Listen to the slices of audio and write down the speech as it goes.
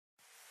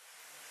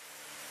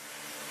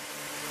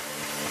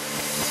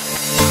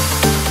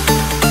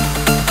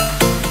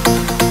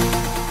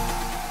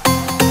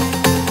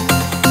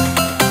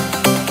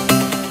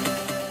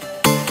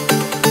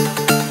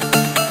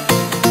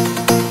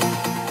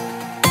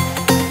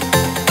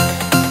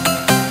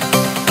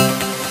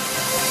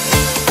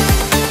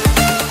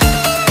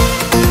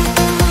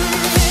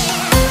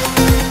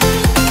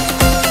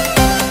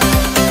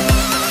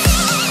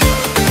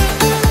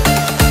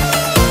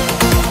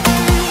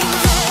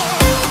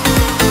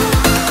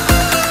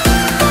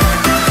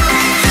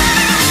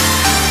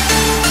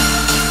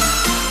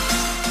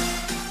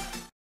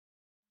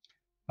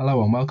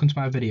and welcome to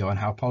my video on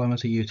how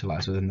polymers are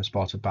utilised within the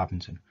sport of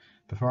badminton.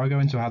 Before I go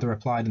into how they're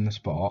applied in the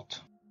sport,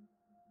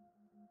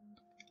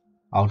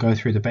 I'll go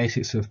through the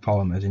basics of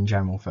polymers in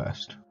general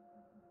first.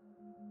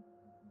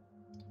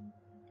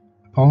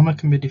 A polymer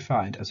can be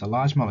defined as a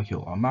large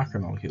molecule or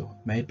macromolecule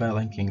made by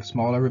linking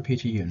smaller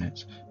repeater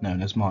units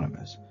known as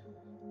monomers.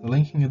 The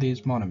linking of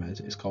these monomers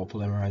is called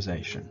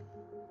polymerization.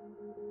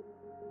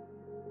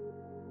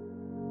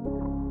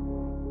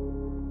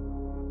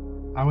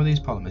 How are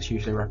these polymers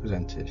usually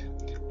represented?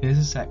 Here's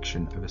a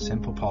section of a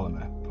simple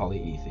polymer,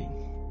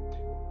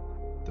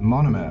 polyethene. The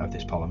monomer of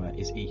this polymer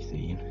is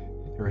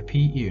ethene. The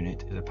repeat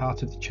unit is a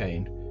part of the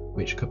chain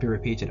which could be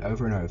repeated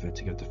over and over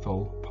to give the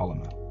full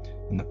polymer,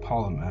 and the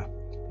polymer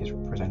is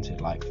represented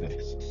like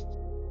this.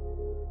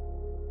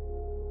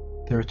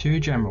 There are two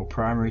general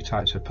primary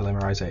types of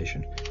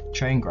polymerization,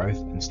 chain growth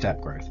and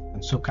step growth,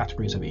 and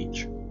subcategories of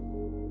each.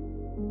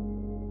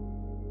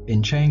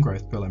 In chain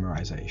growth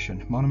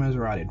polymerization, monomers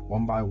are added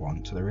one by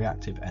one to the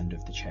reactive end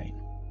of the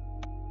chain.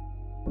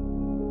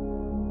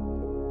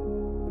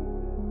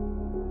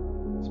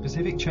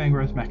 Specific chain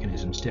growth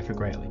mechanisms differ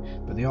greatly,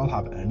 but they all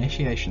have an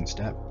initiation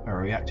step, where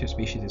a reactive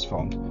species is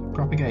formed,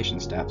 propagation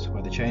steps,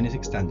 where the chain is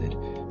extended,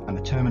 and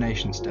a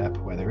termination step,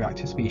 where the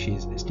reactive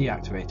species is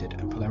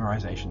deactivated and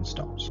polymerization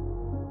stops.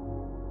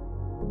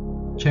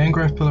 Chain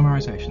growth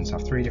polymerizations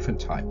have three different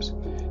types: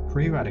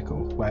 free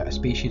radical, where a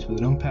species with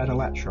an unpaired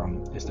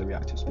electron is the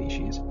reactive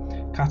species;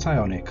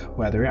 cationic,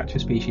 where the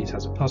reactive species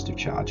has a positive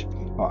charge;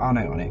 or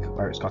anionic,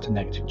 where it's got a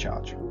negative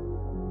charge.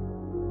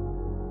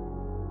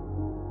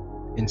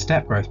 In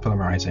step growth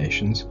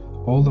polymerizations,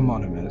 all the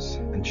monomers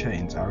and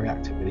chains are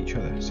reactive with each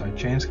other, so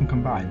chains can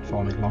combine,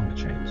 forming longer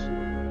chains.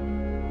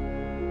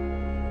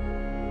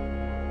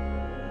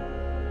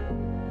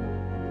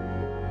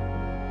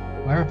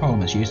 Where are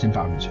polymers used in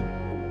badminton?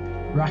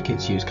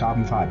 Rackets use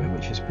carbon fibre,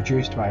 which is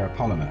produced via a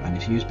polymer and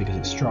is used because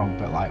it's strong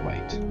but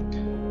lightweight.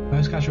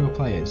 Most casual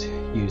players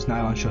use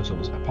nylon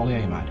shuttles, a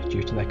polyamide,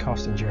 due to their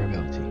cost and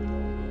durability.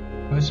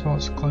 Most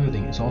sports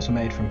clothing is also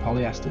made from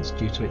polyesters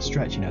due to its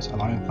stretchiness,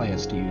 allowing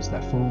players to use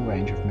their full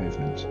range of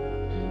movement.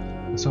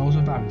 The soles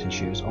of badminton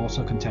shoes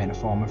also contain a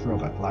form of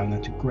rubber, allowing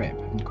them to grip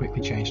and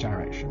quickly change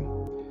direction.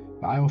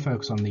 But I will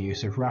focus on the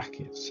use of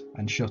rackets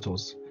and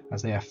shuttles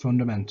as they are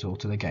fundamental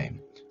to the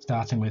game,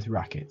 starting with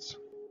rackets.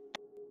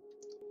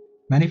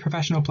 Many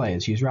professional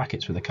players use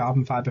rackets with a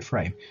carbon fibre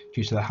frame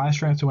due to the high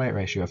strength to weight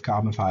ratio of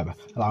carbon fibre,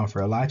 allowing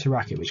for a lighter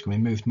racket which can be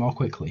moved more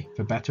quickly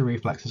for better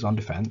reflexes on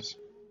defence,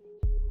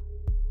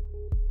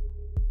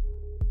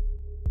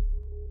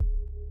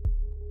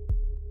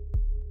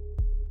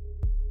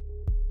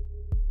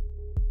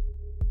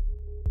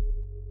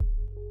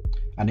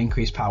 and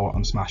increased power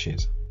on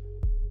smashes.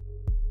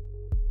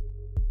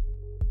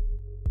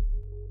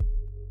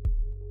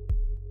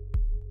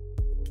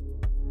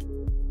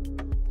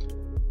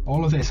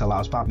 All of this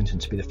allows badminton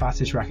to be the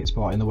fastest racket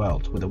sport in the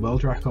world, with a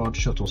world record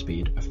shuttle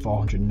speed of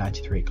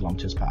 493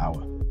 km per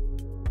hour.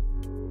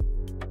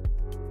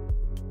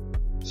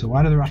 So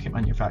why do the racket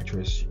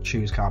manufacturers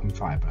choose carbon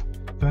fibre?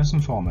 First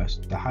and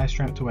foremost, the high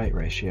strength to weight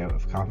ratio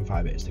of carbon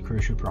fibre is the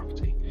crucial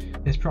property.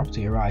 This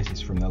property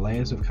arises from the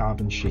layers of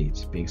carbon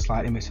sheets being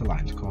slightly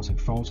misaligned, causing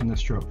folds in the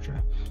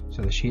structure,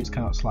 so the sheets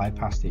cannot slide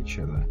past each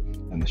other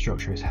and the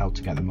structure is held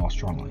together more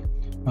strongly,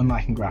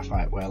 unlike in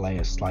graphite where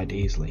layers slide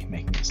easily,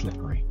 making it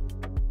slippery.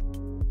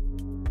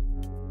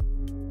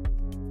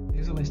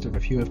 Here's a list of a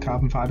few of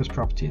carbon fibre's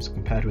properties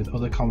compared with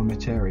other common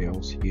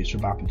materials used for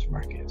badminton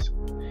rackets.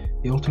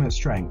 The ultimate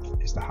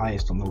strength is the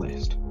highest on the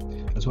list,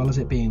 as well as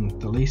it being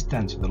the least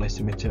dense of the list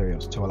of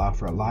materials to allow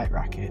for a light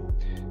racket,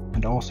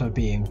 and also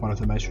being one of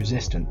the most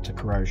resistant to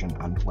corrosion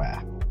and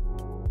wear.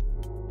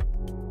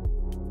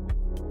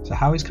 So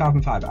how is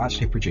carbon fibre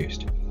actually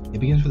produced? It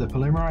begins with the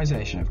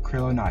polymerization of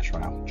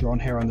acrylonitrile, drawn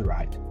here on the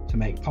right, to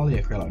make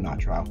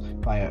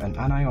polyacrylonitrile via an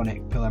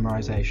anionic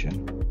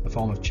polymerization, a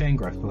form of chain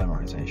growth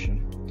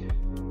polymerization.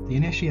 The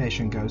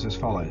initiation goes as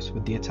follows,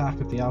 with the attack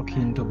of the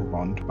alkene double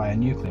bond by a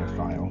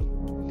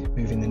nucleophile,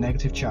 moving the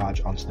negative charge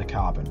onto the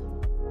carbon.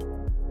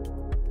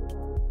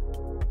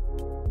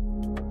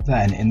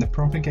 Then, in the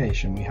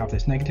propagation, we have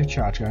this negative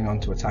charge going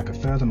on to attack a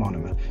further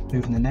monomer,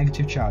 moving the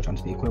negative charge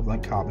onto the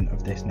equivalent carbon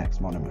of this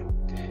next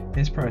monomer.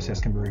 This process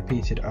can be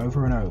repeated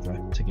over and over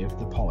to give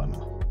the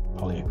polymer,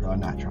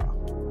 polyacrylonitrile.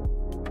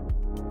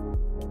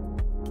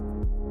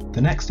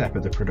 The next step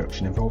of the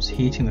production involves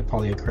heating the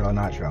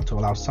polyacrylonitrile to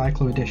allow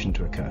cycloaddition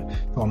to occur,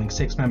 forming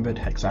six-membered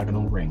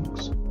hexagonal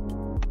rings.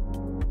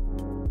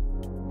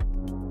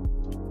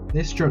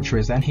 This structure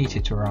is then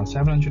heated to around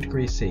 700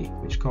 degrees C,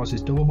 which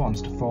causes double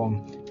bonds to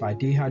form by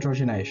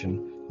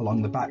dehydrogenation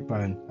along the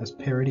backbone as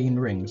pyridine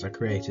rings are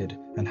created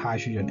and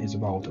hydrogen is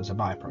evolved as a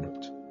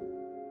byproduct.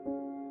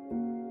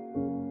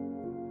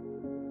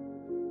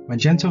 When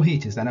gentle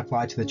heat is then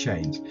applied to the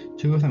chains,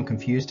 two of them can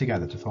fuse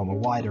together to form a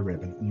wider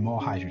ribbon and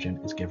more hydrogen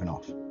is given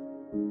off.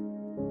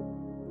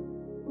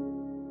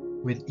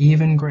 With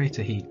even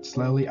greater heat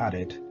slowly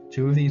added,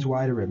 Two of these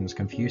wider ribbons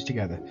can fuse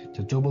together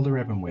to double the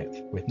ribbon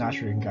width with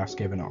nitrogen gas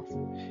given off.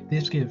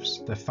 This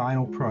gives the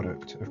final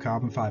product of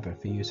carbon fibre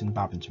for use in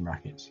badminton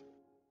rackets.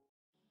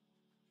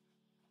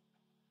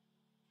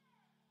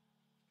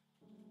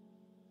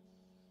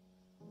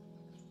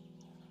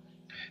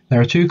 There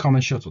are two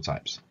common shuttle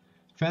types.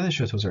 Feather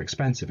shuttles are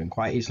expensive and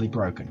quite easily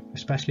broken,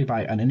 especially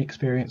by an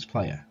inexperienced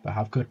player, but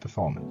have good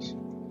performance.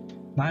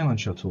 Nylon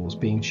shuttles,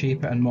 being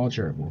cheaper and more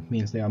durable,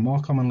 means they are more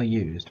commonly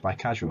used by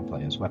casual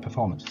players where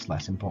performance is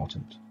less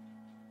important.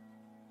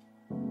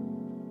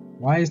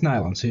 Why is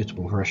nylon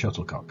suitable for a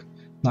shuttlecock?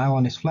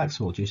 Nylon is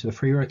flexible due to the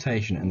free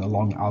rotation in the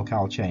long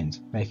alkyl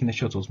chains, making the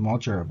shuttles more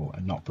durable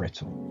and not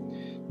brittle.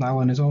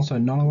 Nylon is also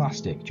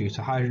non-elastic due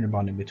to hydrogen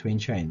bonding between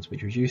chains,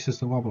 which reduces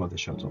the wobble of the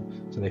shuttle,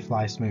 so they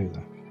fly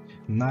smoother.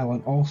 And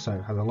nylon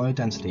also has a low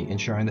density,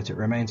 ensuring that it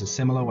remains a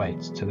similar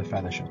weight to the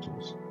feather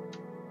shuttles.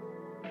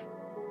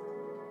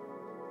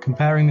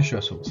 Comparing the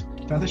shuttles,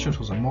 feather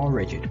shuttles are more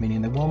rigid,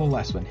 meaning they wobble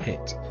less when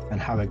hit and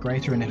have a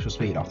greater initial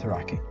speed off the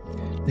racket.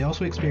 They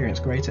also experience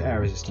greater air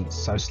resistance,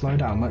 so slow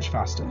down much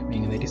faster,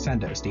 meaning they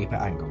descend at a steeper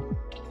angle.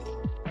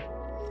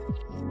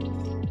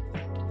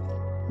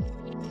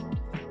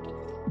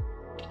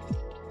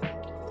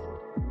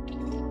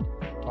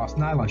 Whilst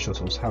nylon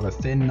shuttles have a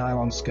thin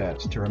nylon skirt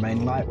to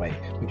remain lightweight,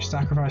 which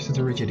sacrifices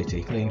the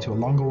rigidity, leading to a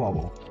longer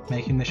wobble,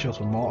 making the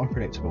shuttle more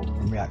unpredictable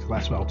and react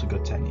less well to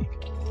good technique.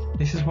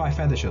 This is why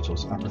feather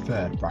shuttles are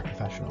preferred by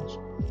professionals.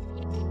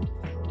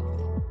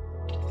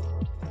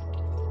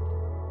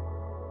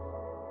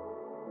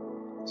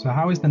 So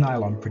how is the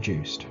nylon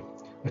produced?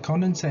 A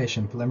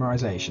condensation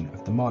polymerization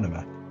of the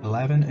monomer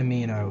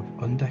 11-amino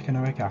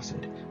undecanoic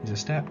acid is a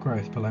step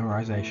growth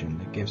polymerization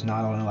that gives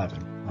nylon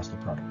 11 as the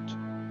product.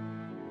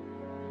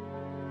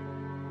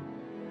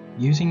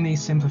 Using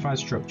these simplified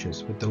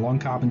structures with the long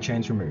carbon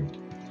chains removed,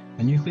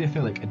 a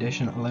nucleophilic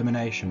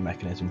addition-elimination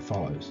mechanism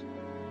follows,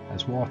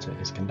 as water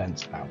is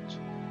condensed out.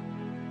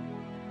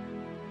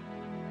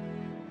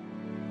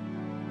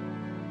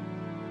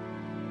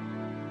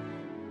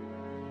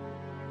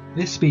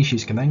 This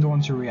species can then go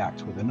on to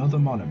react with another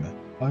monomer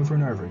over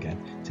and over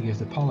again to give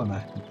the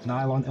polymer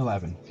nylon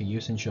 11 for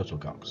use in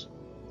shuttlecocks.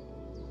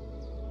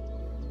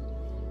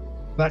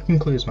 That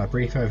concludes my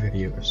brief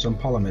overview of some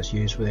polymers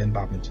used within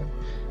badminton.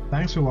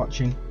 Thanks for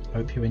watching,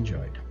 hope you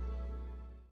enjoyed.